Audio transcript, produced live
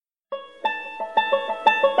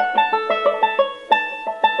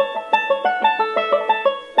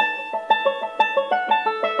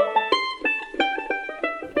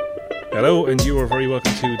Hello, and you are very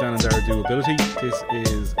welcome to Dan and Dara Do Ability. This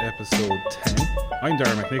is episode 10. I'm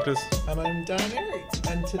Dara McNicholas. And I'm Dan Airy.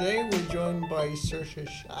 And today we're joined by Saoirse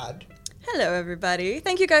Shad. Hello, everybody.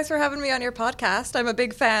 Thank you guys for having me on your podcast. I'm a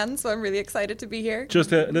big fan, so I'm really excited to be here.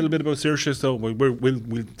 Just a little bit about Saoirse, so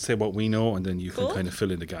we'll say what we know, and then you Cool. can kind of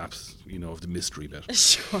fill in the gaps, of the mystery bit.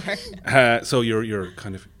 Sure. So you're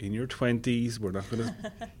kind of in your 20s. We're not going to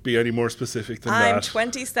be any more specific than I'm that.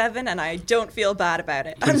 27 and I don't feel bad about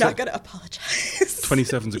it. I'm not going to apologize.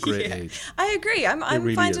 27's a great Yeah. age. I agree. I'm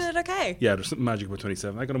really finding is. it okay. Yeah, there's something magic about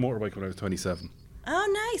 27. I got a motorbike when I was 27.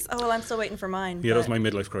 Oh, nice. Oh, well, I'm still waiting for mine. Yeah, that was but- my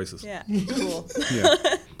midlife crisis. Yeah, cool. Yeah,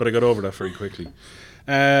 but I got over that very quickly.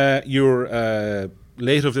 You're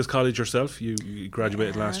late of this college yourself. You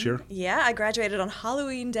graduated last year. Yeah, I graduated on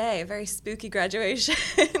Halloween Day. A very spooky graduation.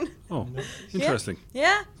 Oh, interesting.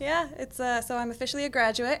 Yeah. It's so I'm officially a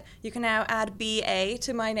graduate. You can now add BA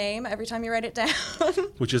to my name every time you write it down.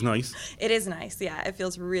 Which is nice. It is nice. Yeah, it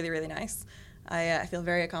feels really, really nice. I feel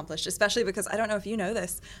very accomplished, especially because I don't know if you know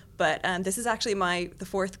this, but this is actually the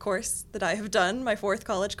fourth course that I have done, my fourth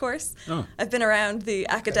college course. Oh. I've been around the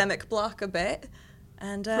academic block a bit.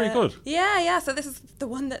 And, Very good. Yeah. So this is the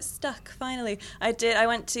one that stuck. Finally, I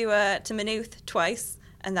went to Maynooth twice,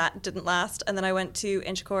 and that didn't last. And then I went to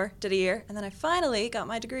Inchicore, did a year, and then I finally got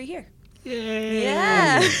my degree here. Yay!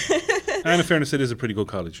 Yeah. And in fairness, it is a pretty good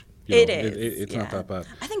college. It is. It's not that bad.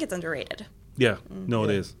 I think it's underrated. Yeah, no, it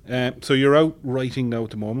is. So you're out writing now at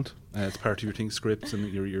the moment. It's part of your thing, scripts,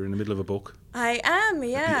 and you're in the middle of a book. I am,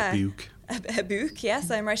 yeah. A book. A book,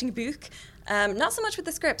 yes. I'm writing a book. Not so much with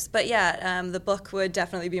the scripts, but yeah, the book would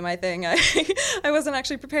definitely be my thing. I wasn't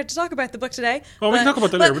actually prepared to talk about the book today. Well, we can talk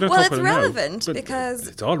about that later. We don't well, talk it's about it now, relevant but because...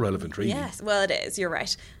 it's all relevant, really. Yes, well, it is. You're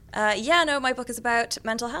right. My book is about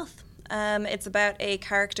mental health. It's about a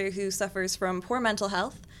character who suffers from poor mental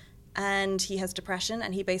health, and he has depression,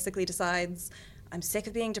 and he basically decides, I'm sick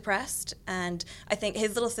of being depressed. And I think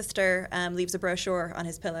his little sister leaves a brochure on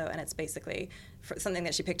his pillow, and it's basically something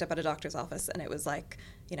that she picked up at a doctor's office, and it was like,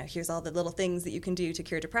 here's all the little things that you can do to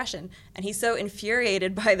cure depression. And he's so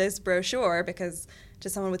infuriated by this brochure because to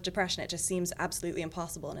someone with depression, it just seems absolutely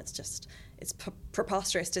impossible, and it's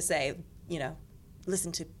preposterous to say,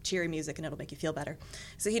 listen to cheery music and it'll make you feel better.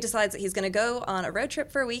 So he decides that he's going to go on a road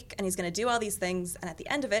trip for a week and he's going to do all these things, and at the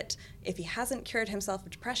end of it, if he hasn't cured himself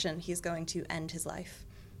of depression, he's going to end his life.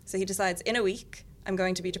 So he decides, in a week, I'm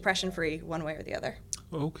going to be depression-free one way or the other.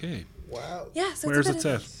 Okay. Wow. Yeah, so Where is it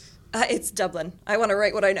set? It's Dublin. I want to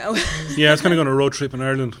write what I know. Yeah, it's kind of going on a road trip in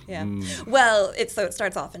Ireland. Yeah. Well, it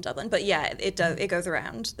starts off in Dublin, but yeah, it goes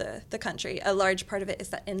around the country. A large part of it is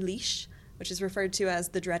set in Laois, which is referred to as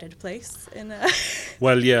the dreaded place.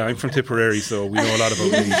 Well, yeah, I'm from Tipperary, so we know a lot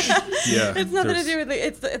about Laois. Yeah, it's nothing to do with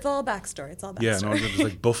it's all backstory. It's all backstory. Yeah, no, there's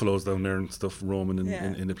like buffaloes down there and stuff roaming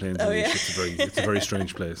in the plains. Oh, of Laois. yeah. It's a very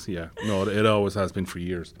strange place. Yeah, no, it always has been for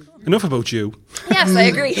years. Enough about you. Yes, I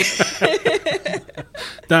agree.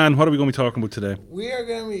 Dan, what are we going to be talking about today? We are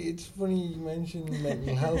going to be, it's funny you mentioned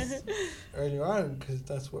mental health earlier on, because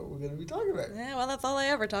that's what we're going to be talking about. Yeah, well, that's all I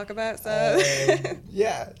ever talk about, so...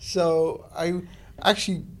 So I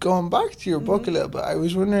actually, going back to your book a little bit, I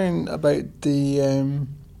was wondering about the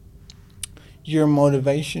your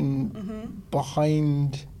motivation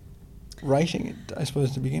behind writing it, I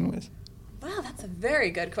suppose, to begin with. Wow, that's a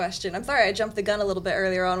very good question. I'm sorry I jumped the gun a little bit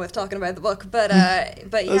earlier on with talking about the book, but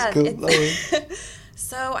yeah. Cool.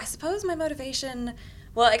 So I suppose my motivation,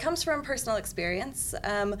 well, it comes from personal experience.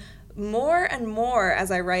 More and more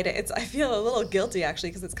as I write it, I feel a little guilty actually,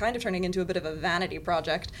 because it's kind of turning into a bit of a vanity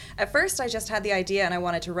project. At first I just had the idea and I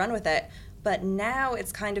wanted to run with it, but now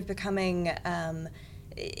it's kind of becoming...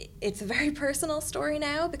 it's a very personal story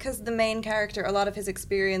now, because the main character, a lot of his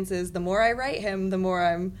experiences, the more I write him, the more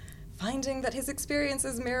I'm finding that his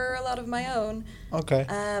experiences mirror a lot of my own. Okay.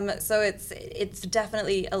 So it's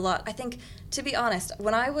definitely a lot. I think, to be honest,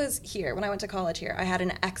 when I went to college here, I had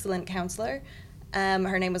an excellent counselor.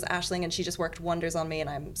 Her name was Aisling, and she just worked wonders on me, and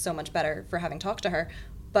I'm so much better for having talked to her.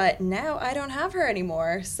 But now I don't have her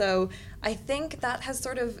anymore. So I think that has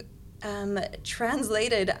sort of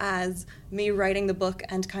translated as me writing the book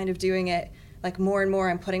and kind of doing it like more and more.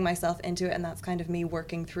 I'm putting myself into it, and that's kind of me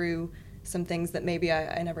working through some things that maybe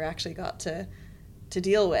I never actually got to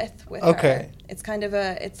deal with her. It's kind of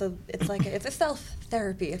it's a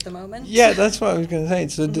self-therapy at the moment. Yeah, that's what I was going to say.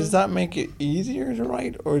 So does that make it easier to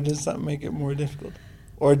write, or does that make it more difficult?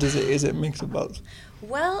 Or is it a mix of both?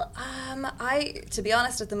 Well, to be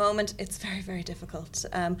honest, at the moment, it's very, very difficult.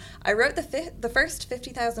 I wrote the first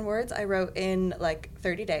 50,000 words I wrote in like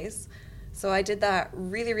 30 days. So I did that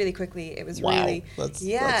really, really quickly. It was Wow, really, that's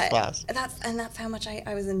fast. That's how much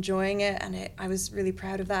I was enjoying it, and I was really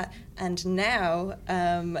proud of that. And now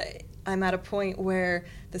I'm at a point where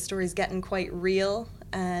the story's getting quite real,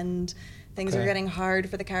 and things are getting hard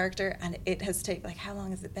for the character. And it has taken, like, how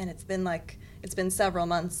long has it been? It's been several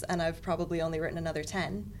months, and I've probably only written another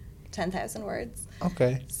 10,000 words.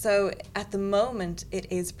 Okay. So at the moment, it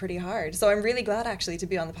is pretty hard. So I'm really glad, actually, to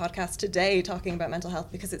be on the podcast today talking about mental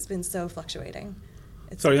health, because it's been so fluctuating.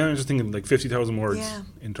 Sorry, I'm just thinking, like, 50,000 words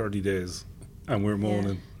in 30 days, and we're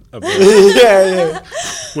moaning about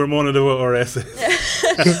we're moaning about our essays.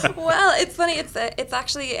 Well, it's funny. It's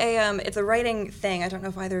actually it's a writing thing. I don't know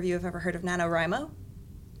if either of you have ever heard of NaNoWriMo.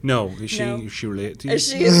 No, is she related to you?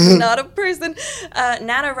 She is not a person.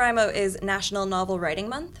 NaNoWriMo is National Novel Writing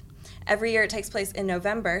Month. Every year it takes place in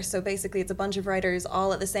November, so basically it's a bunch of writers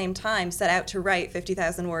all at the same time set out to write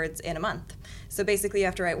 50,000 words in a month. So basically you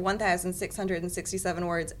have to write 1,667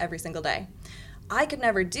 words every single day. I could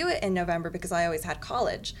never do it in November because I always had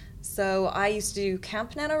college. So I used to do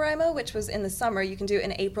Camp NaNoWriMo, which was in the summer. You can do it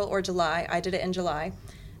in April or July. I did it in July.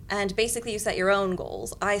 And basically you set your own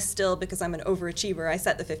goals. I still, because I'm an overachiever, I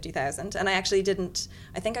set the 50,000. And I actually didn't,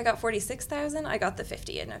 I think I got 46,000. I got the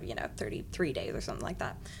 50 in, 33 days or something like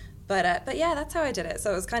that. But yeah, that's how I did it.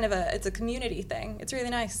 So it was kind of it's a community thing. It's really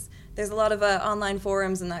nice. There's a lot of online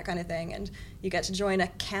forums and that kind of thing. And you get to join a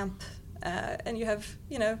camp and you have,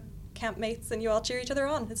 camp mates and you all cheer each other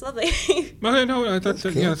on. It's lovely. Well, no,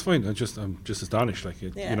 that's fine. I'm just astonished. Like,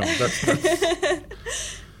 that's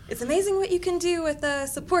It's amazing what you can do with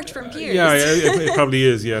support from peers. It probably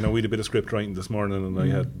is. Yeah, no, we had a bit of script writing this morning, and I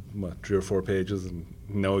had 3 or 4 pages, and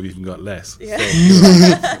now I've even got less. Yeah.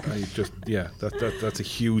 So, that's a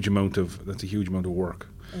huge amount of work.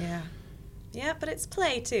 Yeah, but it's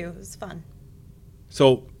play too. It's fun.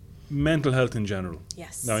 So, mental health in general.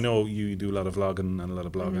 Yes. Now I know you do a lot of vlogging and a lot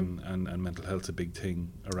of blogging, and mental health's a big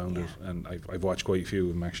thing around it. And I've watched quite a few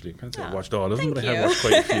of them actually. I can't say I've watched all of them, but I have watched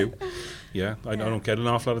quite a few. Yeah, I don't get an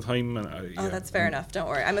awful lot of time. And that's fair enough. Don't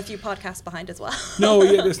worry, I'm a few podcasts behind as well. No,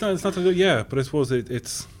 it's not. But I suppose it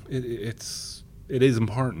is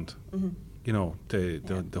important. Mm-hmm.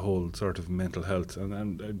 The whole sort of mental health,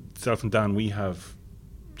 and self and Dan, we have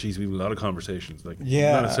a lot of conversations, like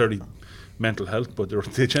not necessarily mental health, but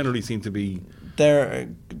they generally seem to be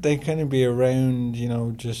they kind of be around,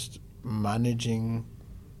 just managing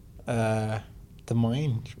the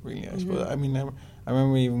mind, really, I suppose. I mean, I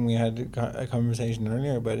remember even we had a conversation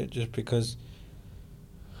earlier about it, just because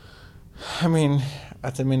I mean,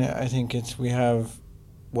 at the minute I think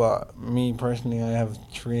me personally, I have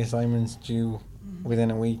 3 assignments due within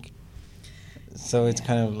a week, so it's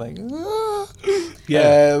kind of like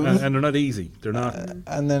and they're not easy. They're not,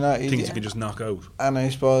 and they're not things easy. You can just knock out. And I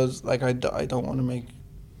suppose, like, I don't want to make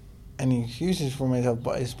any excuses for myself,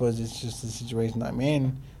 but I suppose it's just the situation I'm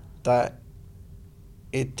in, that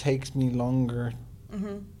it takes me longer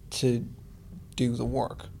to do the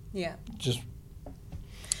work. Yeah. Just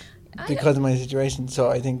because of my situation. So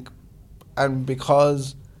I think, and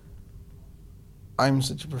because I'm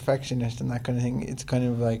such a perfectionist and that kind of thing, it's kind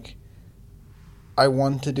of like, I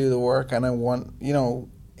want to do the work, and I want,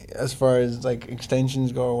 as far as like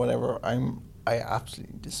extensions go or whatever, I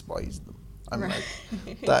absolutely despise them. I'm like,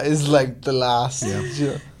 that is like the last,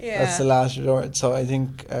 that's the last resort. So I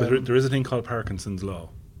think but there is a thing called Parkinson's law,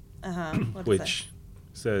 which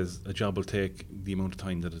says a job will take the amount of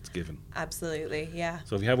time that it's given. Absolutely, yeah.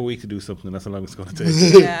 So if you have a week to do something, that's how long it's going to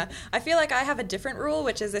take. Yeah, I feel like I have a different rule,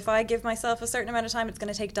 which is if I give myself a certain amount of time, it's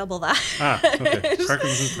going to take double that. Okay.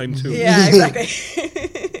 Parkinson's time too. Yeah, exactly.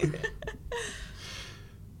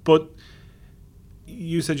 But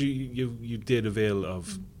you said you did avail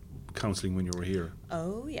of counselling when you were here.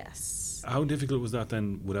 Oh, yes. How difficult was that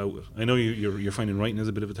then without it? I know you're finding writing as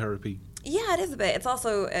a bit of a therapy. Yeah, it is a bit. It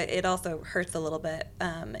also hurts a little bit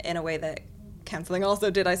in a way that counselling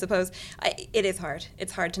also did, I suppose. It is hard.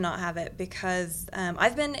 It's hard to not have it because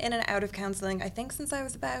I've been in and out of counselling, I think, since I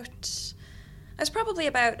was probably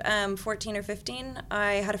about 14 or 15.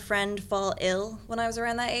 I had a friend fall ill when I was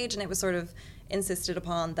around that age, and it was sort of insisted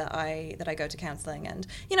upon that I go to counselling, and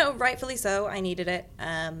rightfully so, I needed it.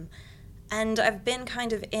 And I've been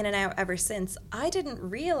kind of in and out ever since. I didn't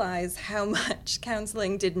realize how much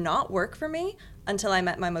counselling did not work for me until I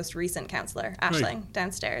met my most recent counsellor, Aisling,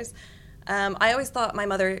 downstairs. I always thought my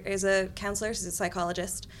mother is a counsellor, she's a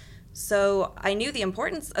psychologist. So I knew the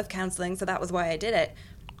importance of counselling, so that was why I did it.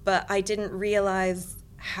 But I didn't realize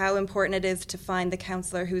how important it is to find the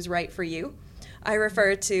counsellor who's right for you. I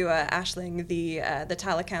refer to Aisling, the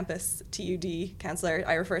Tallaght Campus TUD counsellor,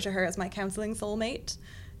 I refer to her as my counselling soulmate.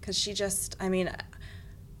 Because she just,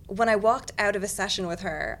 when I walked out of a session with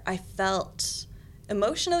her, I felt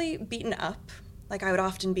emotionally beaten up. Like, I would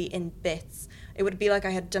often be in bits. It would be like I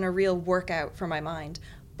had done a real workout for my mind.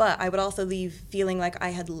 But I would also leave feeling like I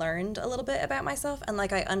had learned a little bit about myself and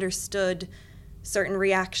like I understood certain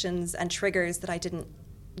reactions and triggers that I didn't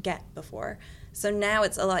get before. So now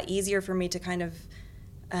it's a lot easier for me to kind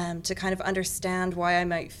of understand why I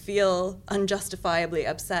might feel unjustifiably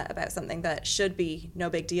upset about something that should be no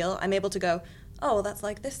big deal. I'm able to go, oh, well, that's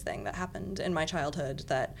like this thing that happened in my childhood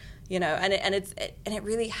that, you know, and it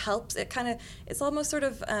really helps. It's almost sort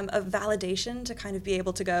of a validation to kind of be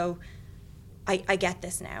able to go, I get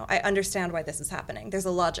this now. I understand why this is happening. There's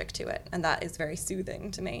a logic to it, and that is very soothing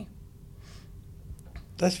to me.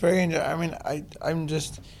 That's very interesting. I mean, I'm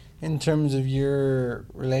just, in terms of your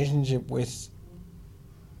relationship with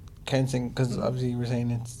counselling, because obviously you were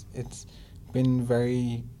saying it's been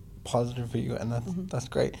very positive for you, and that's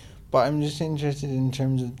great. But I'm just interested in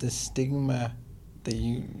terms of the stigma that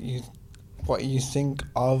you what you think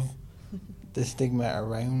of the stigma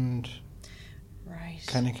around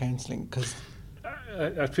kind of counselling, because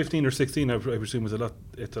at 15 or 16 I presume it's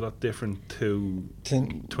a lot different to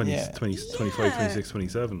 20, 25, 26,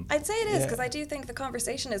 27. I'd say it is, because I do think the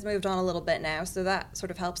conversation has moved on a little bit now, so that sort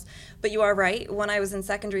of helps. But you are right, when I was in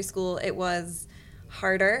secondary school it was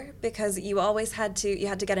harder because you always had to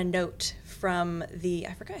get a note from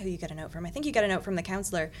I forgot who you get a note from. I think you get a note from the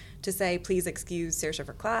counsellor to say, please excuse Saoirse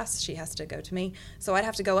for class, she has to go to me. So I'd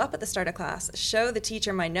have to go up at the start of class, show the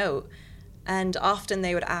teacher my note, and often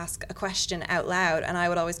they would ask a question out loud, and I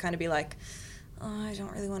would always kind of be like, oh, I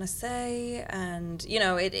don't really want to say, and you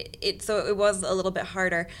know, so it was a little bit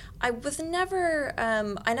harder. I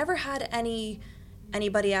never had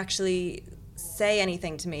anybody actually say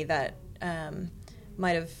anything to me that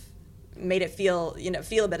might have made it feel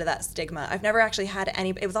a bit of that stigma. I've never actually had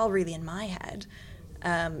it was all really in my head,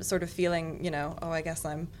 sort of feeling, oh, I guess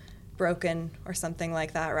I'm broken or something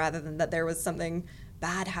like that, rather than that there was something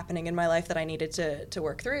bad happening in my life that I needed to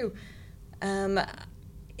work through.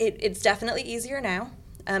 It's definitely easier now.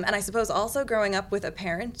 And I suppose also growing up with a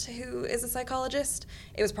parent who is a psychologist,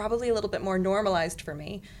 it was probably a little bit more normalized for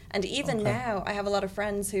me. And even now, I have a lot of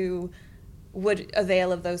friends who would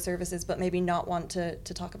avail of those services, but maybe not want to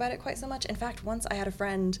talk about it quite so much. In fact, once I had a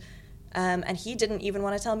friend, and he didn't even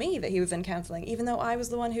want to tell me that he was in counselling, even though I was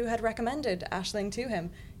the one who had recommended Aisling to him.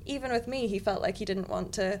 Even with me, he felt like he didn't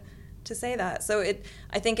want to say that. So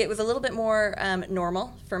I think it was a little bit more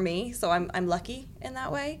normal for me, so I'm lucky in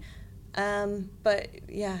that way. But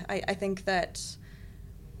yeah, I think that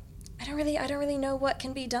I don't really know what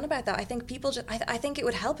can be done about that. I think people I think it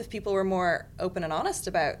would help if people were more open and honest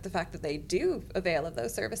about the fact that they do avail of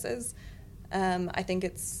those services. I think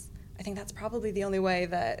that's probably the only way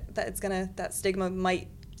that stigma might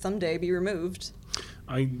someday be removed.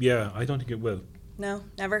 I don't think it will. No,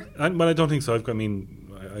 never. But I don't think so.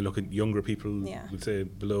 I look at younger people, would say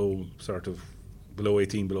below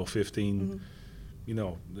 18, below 15,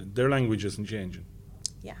 their language isn't changing.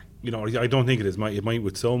 Yeah. I don't think it is. It might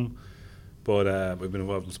with some, but I've been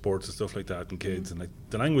involved in sports and stuff like that and kids, and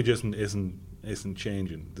the language isn't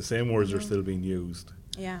changing. The same words are still being used.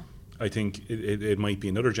 Yeah. I think it might be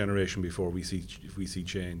another generation before we see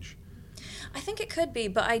change. I think it could be,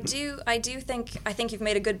 but I think you've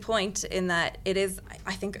made a good point in that it is.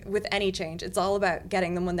 I think with any change, it's all about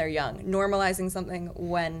getting them when they're young, normalizing something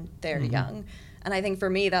when they're young. And I think for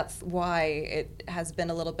me, that's why it has been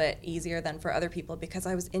a little bit easier than for other people, because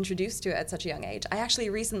I was introduced to it at such a young age. I actually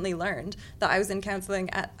recently learned that I was in counselling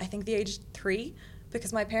at, I think, the age 3,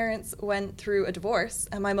 because my parents went through a divorce,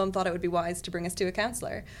 and my mum thought it would be wise to bring us to a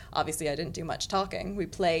counsellor. Obviously, I didn't do much talking. We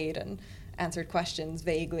played and answered questions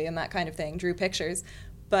vaguely and that kind of thing, drew pictures.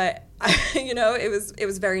 But, it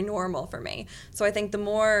was very normal for me. So I think the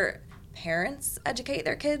more parents educate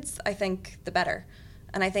their kids, I think the better.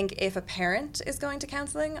 And I think if a parent is going to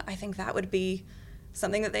counselling, I think that would be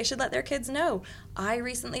something that they should let their kids know. I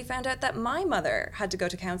recently found out that my mother had to go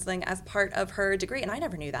to counselling as part of her degree, and I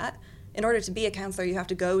never knew that. In order to be a counsellor, you have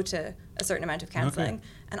to go to a certain amount of counselling,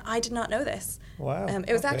 and I did not know this. Wow.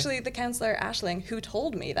 It was actually the counsellor, Aisling, who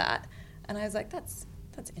told me that, and I was like, that's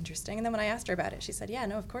interesting. And then when I asked her about it, she said, yeah,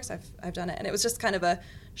 no, of course I've done it. And it was just kind of a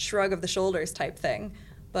shrug of the shoulders type thing,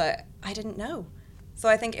 but I didn't know. So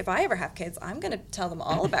I think if I ever have kids, I'm going to tell them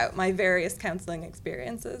all about my various counselling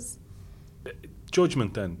experiences.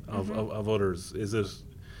 Judgment then of others, is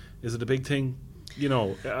it a big thing?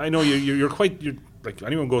 I know you're like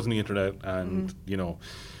anyone goes on the internet and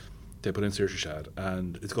they put in Saoirse Shad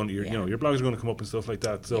and it's going to your blogs are going to come up and stuff like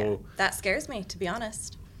that. So that scares me, to be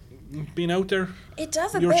honest. being out there. It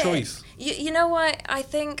does a Your bit. choice. You know what? I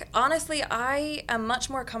think, honestly, I am much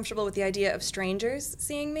more comfortable with the idea of strangers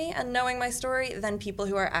seeing me and knowing my story than people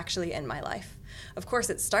who are actually in my life. Of course,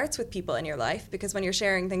 it starts with people in your life, because when you're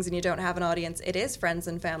sharing things and you don't have an audience, it is friends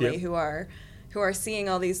and family who are seeing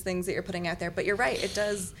all these things that you're putting out there. But you're right, it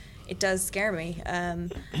does scare me.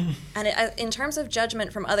 And in terms of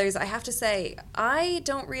judgment from others, I have to say, I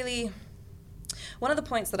don't really... One of the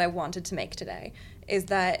points that I wanted to make today is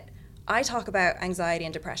that I talk about anxiety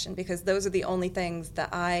and depression because those are the only things that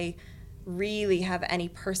I really have any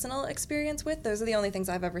personal experience with. Those are the only things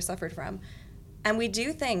I've ever suffered from. And we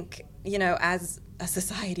do think, as a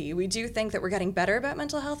society, we do think that we're getting better about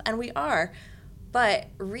mental health, and we are. But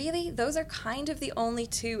really, those are kind of the only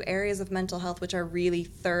two areas of mental health which are really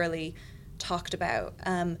thoroughly talked about.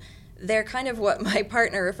 They're kind of what my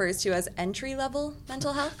partner refers to as entry-level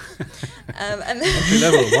mental health.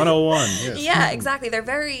 Entry-level, 101, yes. Yeah, exactly. They're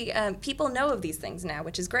very... people know of these things now,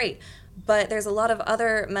 which is great. But there's a lot of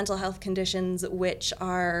other mental health conditions which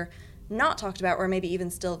are not talked about or maybe even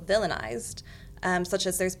still villainized, such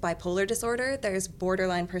as there's bipolar disorder, there's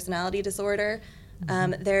borderline personality disorder,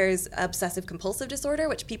 there's obsessive-compulsive disorder,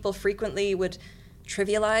 which people frequently would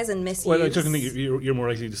trivialize and misuse. Well, I just think you're more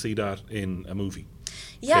likely to see that in a movie.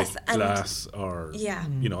 Yes, and Glass or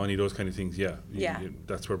any of those kind of things.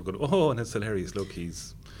 That's where we're going. Oh, and it's hilarious. Look,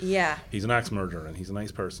 he's an axe murderer and he's a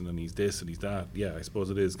nice person and he's this and he's that. Yeah, I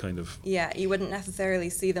suppose it is kind of. Yeah, you wouldn't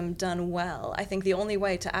necessarily see them done well. I think the only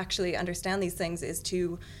way to actually understand these things is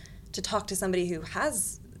to talk to somebody who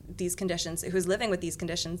has these conditions, who's living with these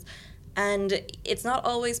conditions. And it's not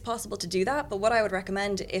always possible to do that. But what I would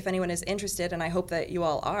recommend, if anyone is interested, and I hope that you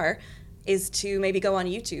all are, is to maybe go on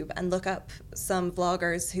YouTube and look up some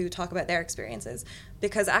vloggers who talk about their experiences.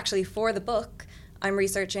 Because actually for the book, I'm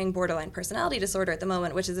researching borderline personality disorder at the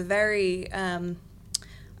moment, which is a very, I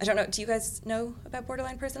don't know, do you guys know about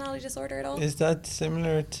borderline personality disorder at all? Is that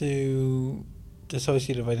similar to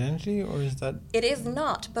dissociative identity, or is that... It is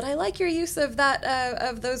not, but I like your use of that,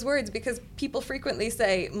 of those words, because people frequently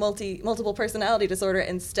say multiple personality disorder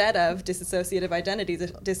instead of dissociative identity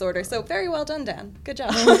disorder. So very well done, Dan. Good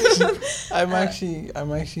job. I'm actually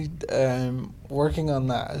working on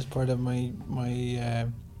that as part of my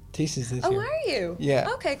thesis this year. Oh, are you? Yeah.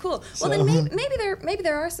 Okay, cool. Well, then maybe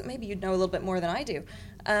there are some, maybe you'd know a little bit more than I do.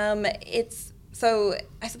 So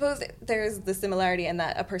I suppose there's the similarity in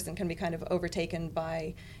that a person can be kind of overtaken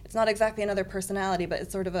by, it's not exactly another personality, but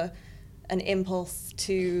it's sort of an impulse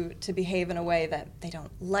to behave in a way that they don't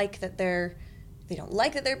like that they're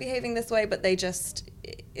behaving this way, but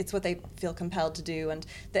it's what they feel compelled to do. And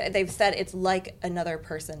they've said it's like another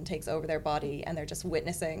person takes over their body and they're just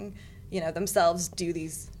witnessing, themselves do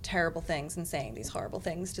these terrible things and saying these horrible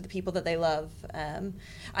things to the people that they love.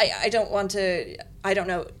 I don't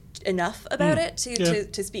know enough about it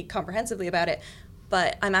to speak comprehensively about it,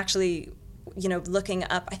 but I'm actually, looking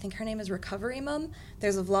up, I think her name is Recovery Mum.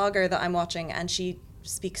 There's a vlogger that I'm watching and she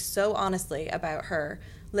speaks so honestly about her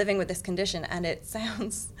living with this condition, and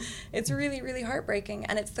it's really, really heartbreaking.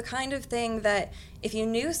 And it's the kind of thing that if you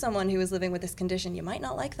knew someone who was living with this condition, you might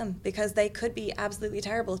not like them because they could be absolutely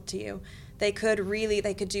terrible to you. They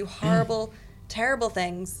could do horrible, terrible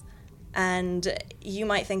things, and you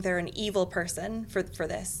might think they're an evil person for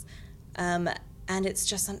this. And it's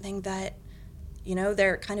just something that,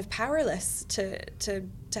 they're kind of powerless to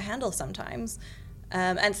handle sometimes.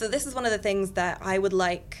 And so this is one of the things that I would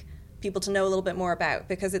like people to know a little bit more about,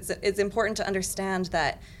 because it's important to understand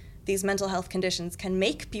that these mental health conditions can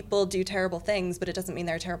make people do terrible things, but it doesn't mean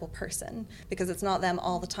they're a terrible person, because it's not them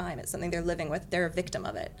all the time. It's something they're living with. They're a victim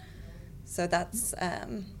of it. So that's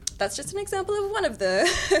just an example of one of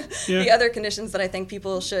the other conditions that I think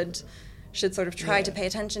people should sort of try to pay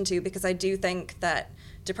attention to, because I do think that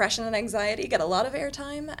depression and anxiety get a lot of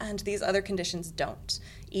airtime and these other conditions don't.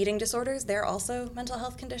 Eating disorders, they're also mental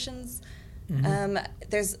health conditions. Mm-hmm.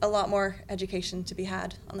 There's a lot more education to be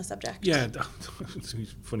had on the subject. Yeah, it's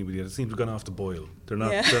funny, but it seems to have gone off the boil. They're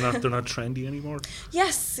not trendy anymore.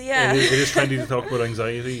 Yes, yeah. It is trendy to talk about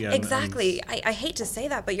anxiety. Exactly. I hate to say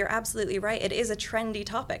that, but you're absolutely right. It is a trendy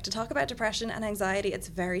topic. To talk about depression and anxiety, it's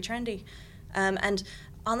very trendy. And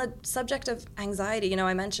on the subject of anxiety,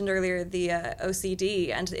 I mentioned earlier the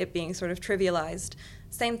OCD and it being sort of trivialized.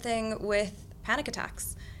 Same thing with panic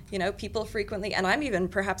attacks. People frequently, and I'm even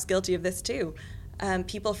perhaps guilty of this too,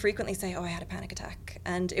 people frequently say, oh, I had a panic attack.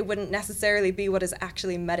 And it wouldn't necessarily be what is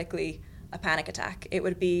actually medically a panic attack. It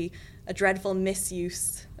would be a dreadful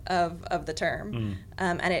misuse of the term.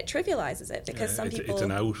 And it trivializes it because some people... It's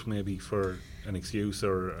an out maybe for an excuse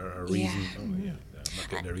or a reason. Yeah. not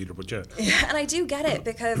getting there either, but yeah. Yeah, and I do get it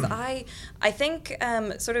because I think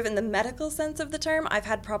sort of in the medical sense of the term, I've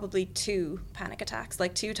had probably 2 panic attacks,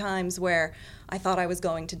 like 2 times where I thought I was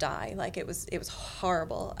going to die. Like it was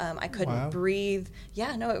horrible. I couldn't breathe.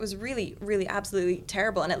 Yeah, no, it was really, really absolutely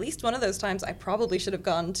terrible. And at least one of those times I probably should have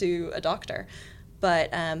gone to a doctor.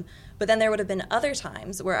 But then there would have been other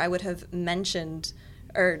times where I would have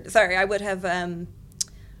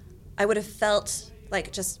I would have felt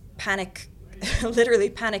like just panic, literally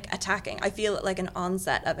panic attacking. I feel like an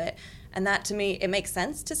onset of it. And that to me, it makes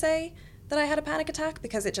sense to say that I had a panic attack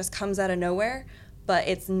because it just comes out of nowhere, but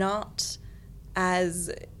it's not as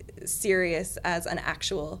serious as an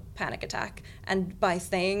actual panic attack. And by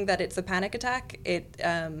saying that it's a panic attack, it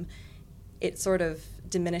sort of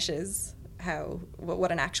diminishes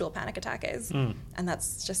what an actual panic attack is. And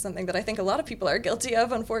that's just something that I think a lot of people are guilty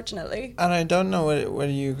of, unfortunately. And I don't know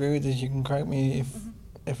whether you agree with this, you can correct me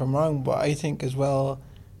if I'm wrong, but I think as well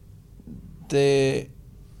the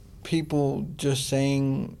people just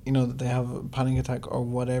saying, that they have a panic attack or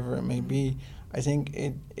whatever it may be, I think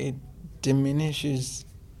it diminishes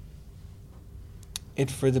it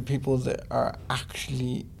for the people that are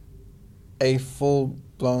actually a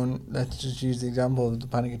full-blown, let's just use the example of the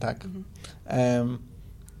panic attack,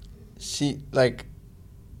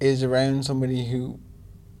 is around somebody who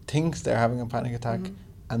thinks they're having a panic attack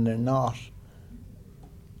and they're not.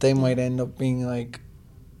 They might end up being like,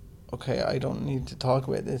 okay, I don't need to talk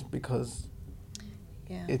about this because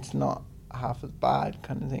it's not half as bad,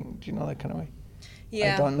 kind of thing. Do you know that kind of way?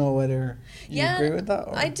 Yeah. I don't know whether you agree with that.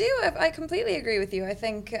 Or? I do. I completely agree with you. I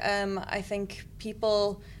think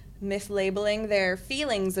people mislabeling their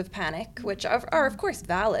feelings of panic, which are of course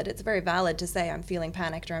valid. It's very valid to say I'm feeling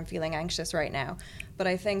panicked or I'm feeling anxious right now. But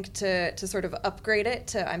I think to sort of upgrade it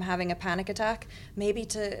to I'm having a panic attack, maybe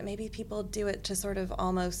people do it to sort of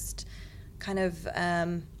almost kind of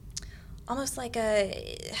almost like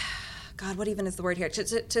God, what even is the word here?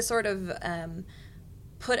 To sort of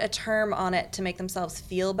put a term on it to make themselves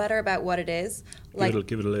feel better about what it is. Like,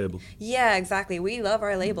 give it a label. Yeah, exactly. We love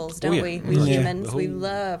our labels, don't we? We humans, we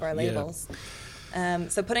love our labels.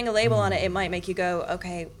 So putting a label on it, it might make you go,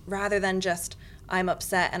 okay, rather than just I'm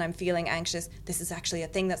upset and I'm feeling anxious, this is actually a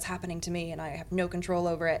thing that's happening to me and I have no control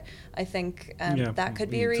over it. I think that could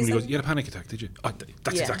be a reason. Somebody goes, you had a panic attack, did you?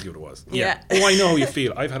 That's exactly what it was. Yeah. Oh, I know how you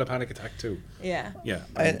feel. I've had a panic attack too. Yeah. Yeah.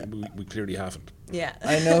 We clearly haven't. Yeah.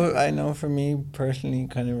 I know for me personally,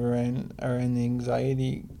 kind of around the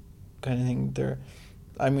anxiety kind of thing there,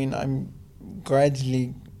 I mean, I'm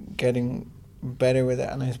gradually getting better with it,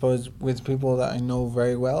 and I suppose with people that I know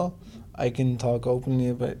very well, I can talk openly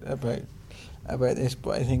about this,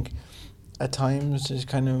 but I think at times there's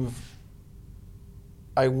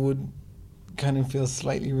I would kind of feel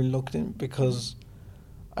slightly reluctant because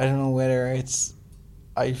I don't know whether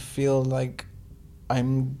I feel like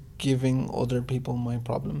I'm giving other people my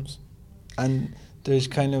problems, and there's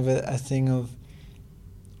kind of a thing of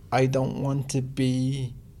I don't want to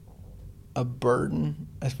be a burden,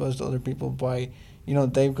 I suppose, to other people by,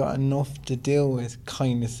 they've got enough to deal with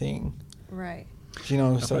kind of thing. Right.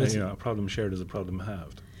 A problem shared is a problem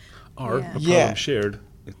halved. Or a problem shared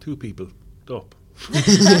with 2 people up.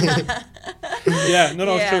 It's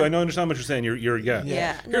true. I understand what you're saying.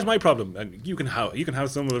 Here's my problem, and you can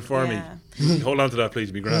have some of it for me. Hold on to that,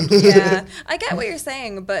 please. Be grand. Yeah, I get what you're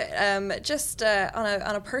saying, but just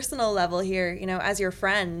on a personal level here, as your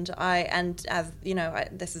friend,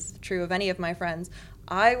 this is true of any of my friends.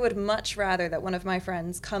 I would much rather that one of my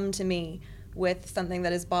friends come to me with something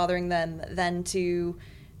that is bothering them than to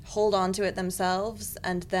hold on to it themselves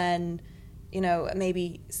and then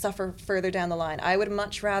maybe suffer further down the line. I would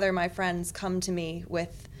much rather my friends come to me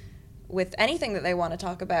with anything that they want to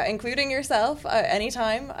talk about, including yourself.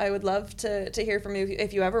 Anytime, I would love to hear from you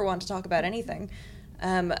if you ever want to talk about anything.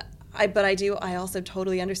 I also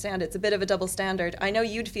totally understand it's a bit of a double standard. I know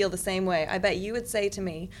you'd feel the same way. I bet you would say to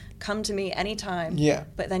me, come to me anytime. Yeah.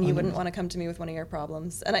 But then you wouldn't want to come to me with one of your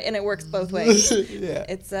problems. And it works both ways. Yeah.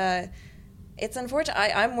 It's unfortunate.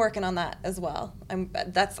 I'm working on that as well.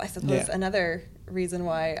 That's, I suppose, another reason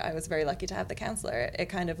why I was very lucky to have the counselor. It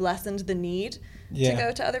kind of lessened the need to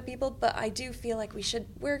go to other people. But I do feel like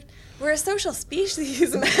we're a social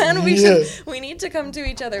species, man. We need to come to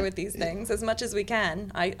each other with these things as much as we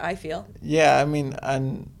can, I feel. Yeah, I mean,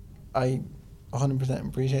 and I 100%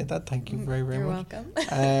 appreciate that. Thank you very, very much. You're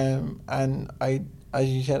welcome. And I, as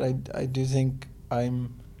you said, I do think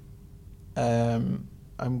I'm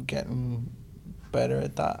getting better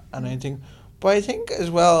at that, and I think as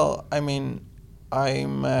well, I mean,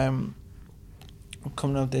 I'm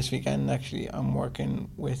coming up this weekend. Actually, I'm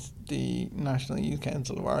working with the National Youth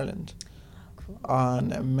Council of Ireland, Cool.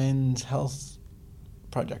 on a men's health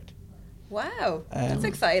project. Wow, that's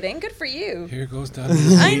exciting. Good for you. Here goes Dan.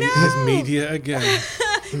 I know. His media again.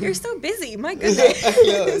 You're so busy. My goodness.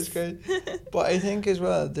 Yeah, it's great. But I think as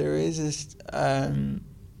well there is this,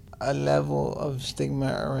 a level of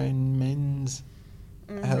stigma around men's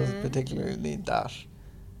health, particularly that,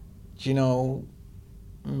 you know,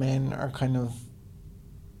 men are kind of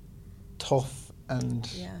tough and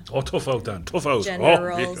Oh, tough out, Dan. Tough out.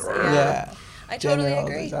 Generals. Oh, yeah, I totally general,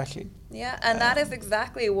 agree. exactly. Yeah, and that is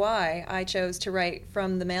exactly why I chose to write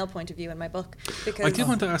from the male point of view in my book. Because I did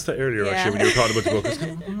want to ask that earlier, actually, when you were talking about the book. I was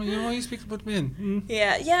kind of, you know, you speak about men. Mm.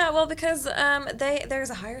 Yeah, well, because there's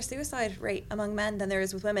a higher suicide rate among men than there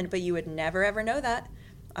is with women, but you would never ever know that.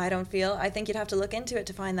 I don't feel. I think you'd have to look into it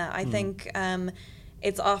to find that. I think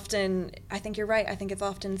it's often. I think you're right. I think it's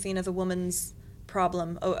often seen as a woman's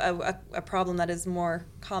problem, a problem that is more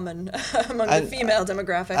common among the female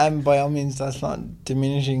demographic. And by all means, that's not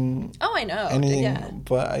diminishing. Oh, I know. Anything, Yeah.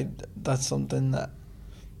 but that's something that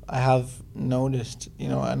I have noticed, you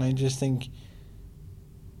know, and I just think,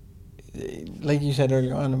 like you said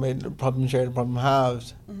earlier on about the problem shared, the problem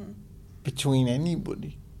halved between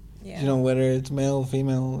anybody. Yeah. You know, whether it's male,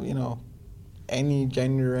 female, you know, any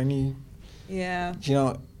gender, any. Yeah. You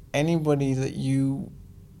know, anybody that you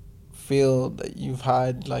feel that you've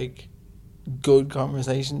had like good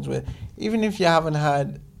conversations with, even if you haven't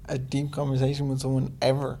had a deep conversation with someone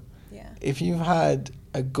ever, if you've had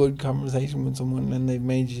a good conversation with someone and they've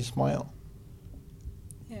made you smile,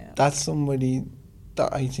 that's somebody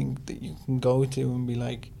that I think that you can go to and be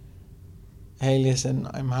like, hey, listen,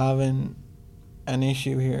 I'm having an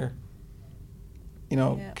issue here, you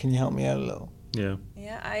know, can you help me out a little? Yeah,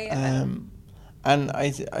 and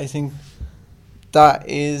I think that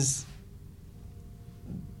is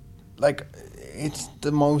like, it's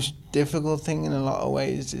the most difficult thing in a lot of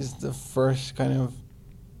ways, is the first kind of,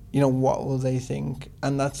 you know, what will they think?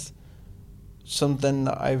 And that's something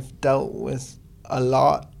that I've dealt with a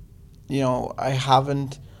lot. You know, I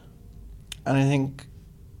haven't, and I think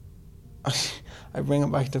I bring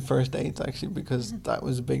it back to first dates actually, because that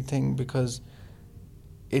was a big thing, because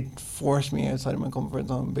it forced me outside of my comfort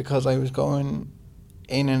zone, because I was going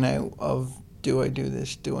in and out of, do I do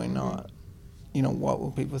this, do I not? You know, what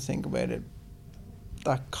will people think about it?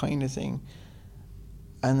 That kind of thing.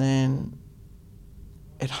 And then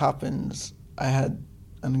it happens. I had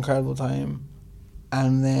an incredible time.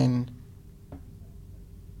 And then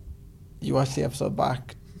you watch the episode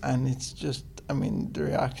back and it's just, I mean, the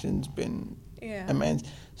reaction's been immense.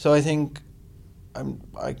 So I think,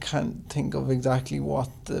 I can't think of exactly what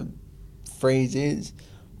the phrase is,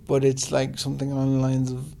 but it's like something along the lines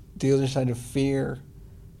of, the other side of fear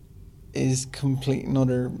is complete and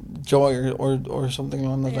utter joy, or something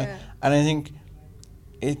along those lines. And I think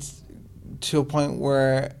it's to a point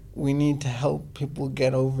where we need to help people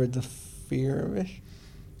get over the fear of it.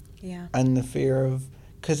 Yeah. And the fear of,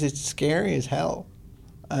 because it's scary as hell.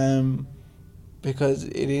 Because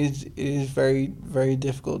it is very, very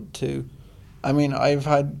difficult to, I mean, I've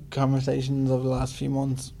had conversations over the last few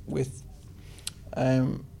months with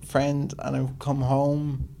friends, and I've come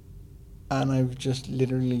home and I've just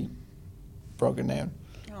literally broken down.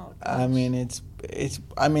 Oh, I mean, it's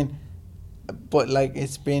I mean, but like,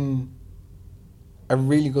 it's been a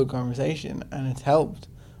really good conversation and it's helped.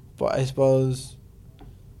 But I suppose,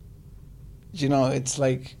 you know, it's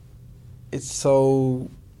like, it's so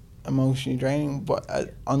emotionally draining.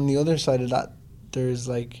 But on the other side of that, there's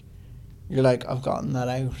like, you're like, I've gotten that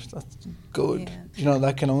out. That's good. Yeah. You know,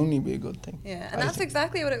 that can only be a good thing. Yeah, and that's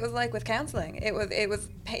exactly what it was like with counselling. It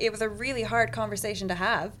was a really hard conversation to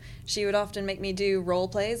have. She would often make me do role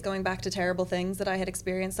plays, going back to terrible things that I had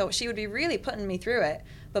experienced. So she would be really putting me through it.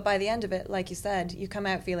 But by the end of it, like you said, you come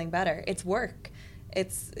out feeling better. It's work.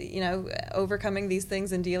 It's, you know, overcoming these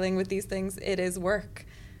things and dealing with these things. It is work.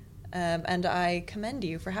 And I commend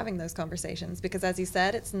you for having those conversations, because, as you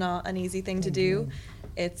said, it's not an easy thing to do.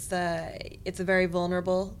 It's a very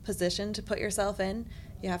vulnerable position to put yourself in.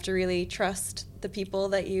 You have to really trust the people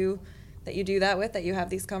that you do that with, that you have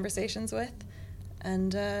these conversations with,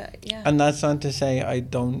 and And that's not to say I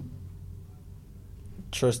don't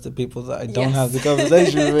trust the people that I don't have the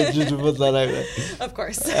conversation with, just to put that out there. Of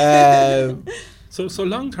course. So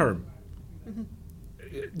long term.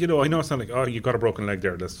 You know, I know it's not like, oh, you got a broken leg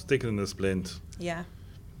there, let's stick it in the splint. Yeah.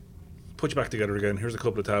 Put you back together again. Here's a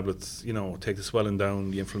couple of tablets. You know, take the swelling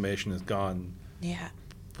down. The inflammation is gone. Yeah.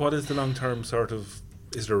 What is the long term sort of?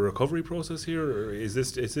 Is there a recovery process here, or is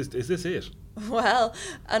this it? Well,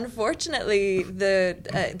 unfortunately,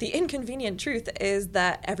 the inconvenient truth is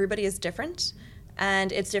that everybody is different,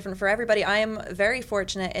 And it's different for everybody. I am very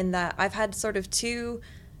fortunate in that I've had sort of 2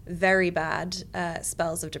 very bad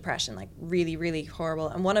spells of depression, like really, really horrible.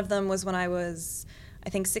 And one of them was when I was, I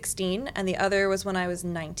think, 16, and the other was when I was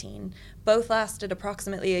 19. Both lasted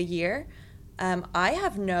approximately a year. I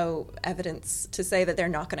have no evidence to say that they're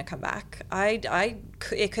not going to come back.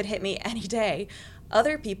 It could hit me any day.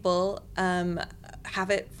 Other people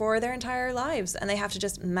have it for their entire lives, and they have to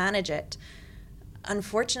just manage it.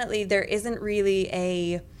 Unfortunately, there isn't really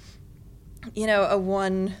a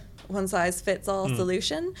one-size-fits-all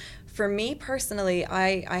solution. For me personally,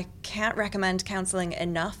 I can't recommend counseling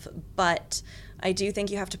enough, but I do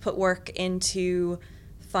think you have to put work into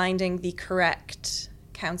finding the correct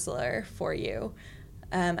counselor for you.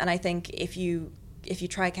 And I think if you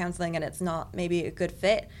try counseling and it's not maybe a good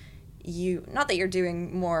fit, not that you're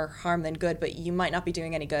doing more harm than good, but you might not be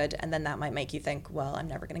doing any good, and then that might make you think, well, I'm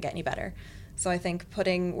never going to get any better. So I think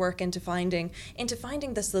putting work into finding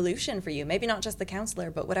the solution for you, maybe not just the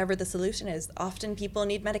counselor, but whatever the solution is. Often people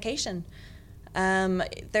need medication.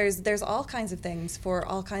 There's all kinds of things for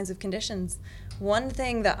all kinds of conditions. One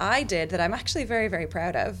thing that I did that I'm actually very, very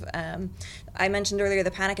proud of, I mentioned earlier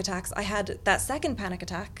the panic attacks. I had that second panic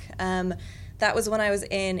attack. That was when I was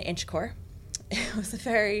in Inchicore. It was a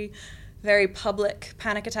very, very public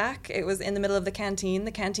panic attack. It was in the middle of the canteen.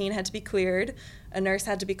 The canteen had to be cleared. A nurse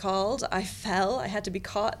had to be called. I fell. I had to be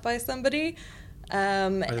caught by somebody.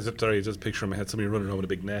 I just picture in my head somebody running around with a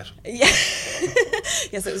big net. Yeah.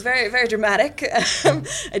 Yes, it was very, very dramatic.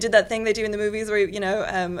 I did that thing they do in the movies where you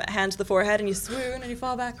hand to the forehead and you swoon and you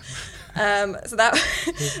fall back. So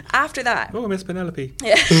that after that. Oh, Miss Penelope.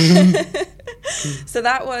 Yeah. So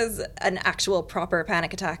that was an actual proper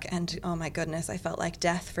panic attack, and oh my goodness, I felt like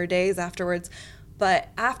death for days afterwards. But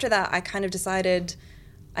after that, I kind of decided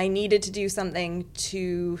I needed to do something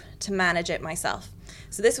to manage it myself.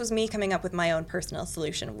 So this was me coming up with my own personal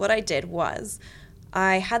solution. What I did was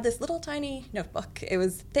I had this little tiny notebook. It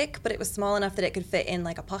was thick, but it was small enough that it could fit in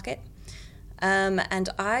like a pocket. And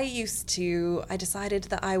I decided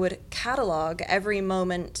that I would catalog every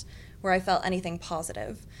moment where I felt anything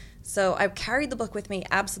positive. So I carried the book with me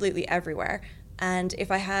absolutely everywhere. And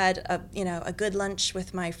if I had a good lunch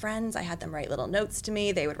with my friends, I had them write little notes to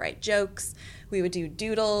me. They would write jokes. We would do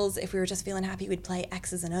doodles. If we were just feeling happy, we'd play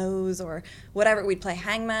X's and O's or whatever. We'd play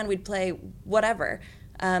hangman. We'd play whatever.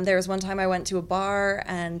 There was one time I went to a bar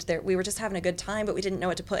and we were just having a good time, but we didn't know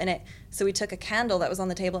what to put in it. So we took a candle that was on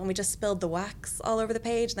the table and we just spilled the wax all over the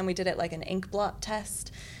page. Then we did it like an ink blot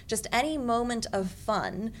test. Just any moment of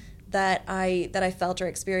fun that I felt or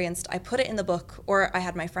experienced, I put it in the book, or I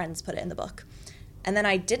had my friends put it in the book. And then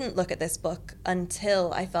I didn't look at this book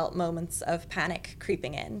until I felt moments of panic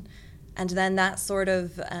creeping in. And then that it sort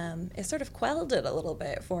of quelled it a little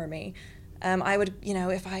bit for me. I would,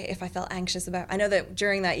 if I felt anxious I know that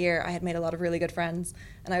during that year I had made a lot of really good friends,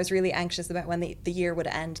 and I was really anxious about when the year would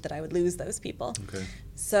end, that I would lose those people. Okay.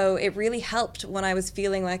 So it really helped when I was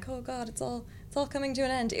feeling like, oh God, it's all coming to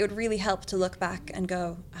an end. It would really help to look back and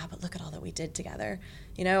go, but look at all that we did together.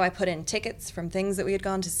 I put in tickets from things that we had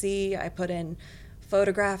gone to see. I put in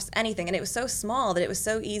photographs, anything. And it was so small that it was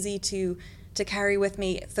so easy to carry with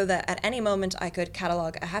me, so that at any moment I could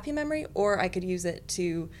catalog a happy memory, or I could use it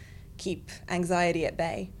to keep anxiety at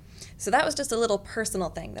bay. So that was just a little personal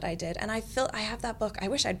thing that I did. And I have that book. I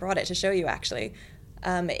wish I'd brought it to show you, actually.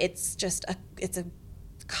 It's a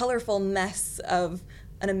colorful mess of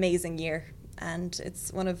an amazing year. And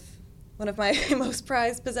it's one of my most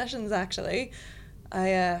prized possessions, actually.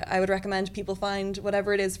 I would recommend people find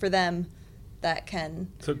whatever it is for them that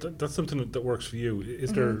can. So that's something that works for you.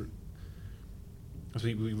 Is there?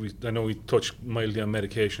 I know we touched mildly on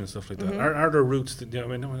medication and stuff like that. Are there routes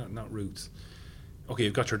not routes? Okay,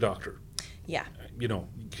 you've got your doctor. Yeah.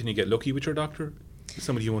 Can you get lucky with your doctor?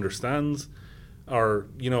 Somebody who understands, or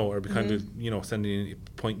or kind of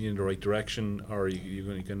pointing you in the right direction, or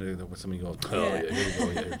you're going to let somebody go, here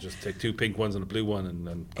you go, just take 2 pink ones and a blue one,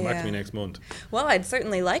 and come back to me next month. Well, I'd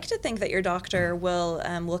certainly like to think that your doctor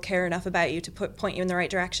will care enough about you to point you in the right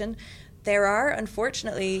direction. There are,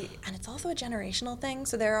 unfortunately, and it's also a generational thing,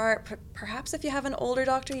 so there are, perhaps if you have an older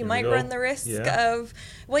doctor, you might run the risk of,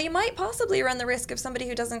 you might possibly run the risk of somebody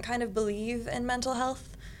who doesn't kind of believe in mental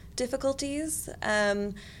health difficulties.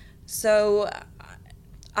 So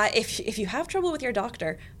if you have trouble with your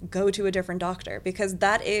doctor, go to a different doctor, because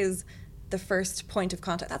that is the first point of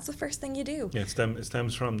contact. That's the first thing you do. Yeah, it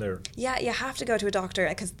stems from there. Yeah, you have to go to a doctor,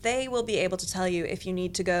 because they will be able to tell you if you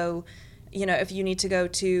need to go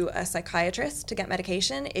to a psychiatrist to get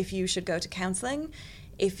medication, if you should go to counseling,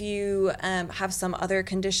 if you have some other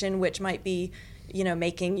condition which might be,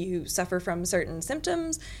 making you suffer from certain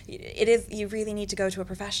symptoms. You really need to go to a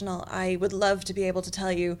professional. I would love to be able to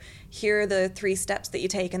tell you, here are the 3 steps that you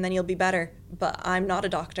take and then you'll be better. But I'm not a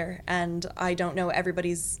doctor and I don't know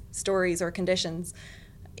everybody's stories or conditions.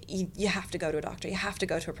 You have to go to a doctor. You have to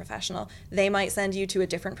go to a professional. They might send you to a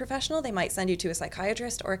different professional. They might send you to a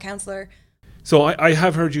psychiatrist or a counselor. So I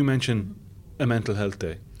have heard you mention a mental health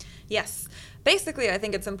day. Yes. Basically, I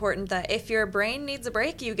think it's important that if your brain needs a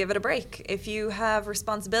break, you give it a break. If you have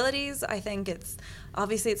responsibilities, I think it's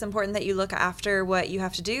important that you look after what you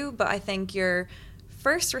have to do, but I think your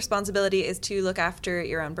first responsibility is to look after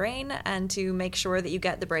your own brain and to make sure that you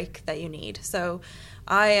get the break that you need. So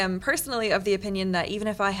I am personally of the opinion that even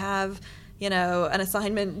if I have, an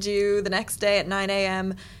assignment due the next day at 9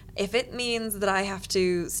 a.m., if it means that I have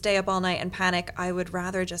to stay up all night and panic, I would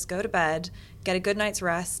rather just go to bed, get a good night's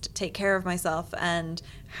rest, take care of myself, and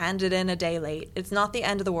hand it in a day late. It's not the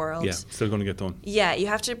end of the world. Yeah, still going to get done. Yeah, you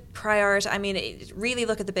have to prioritize. Really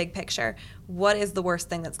look at the big picture. What is the worst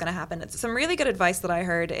thing that's going to happen? It's some really good advice that I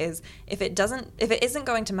heard is if it isn't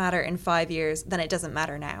going to matter in 5 years, then it doesn't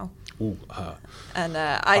matter now. Ooh, and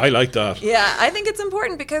I like that. Yeah, I think it's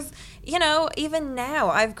important because, even now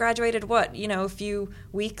I've graduated, a few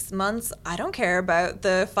weeks, months. I don't care about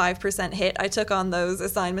the 5% hit I took on those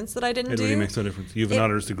assignments that I didn't do. It really makes no difference. You have an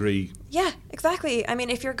honours degree. Yeah, exactly. I mean,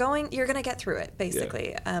 if you're going to get through it,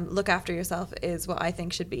 basically. Yeah. Look after yourself is what I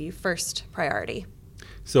think should be first priority.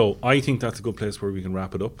 So I think that's a good place where we can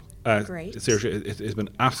wrap it up. Great. Saoirse, it's been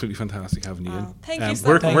absolutely fantastic having you in. Thank you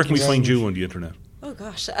so much. Where can we find you on the internet? Oh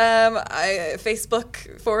gosh,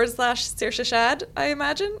 Facebook /Saoirse Shad, I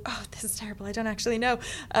imagine. Oh, this is terrible. I don't actually know.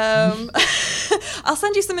 I'll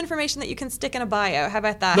send you some information that you can stick in a bio. How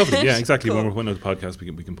about that? Lovely. Yeah, exactly. Cool. When we're putting out the podcast,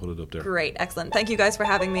 we can put it up there. Great, excellent. Thank you guys for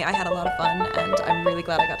having me. I had a lot of fun, and I'm really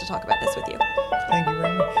glad I got to talk about this with you. Thank you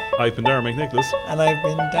very much. I've been Darren McNicholas. And I've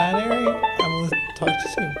been Dan Airy, and we'll talk to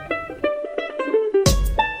you soon.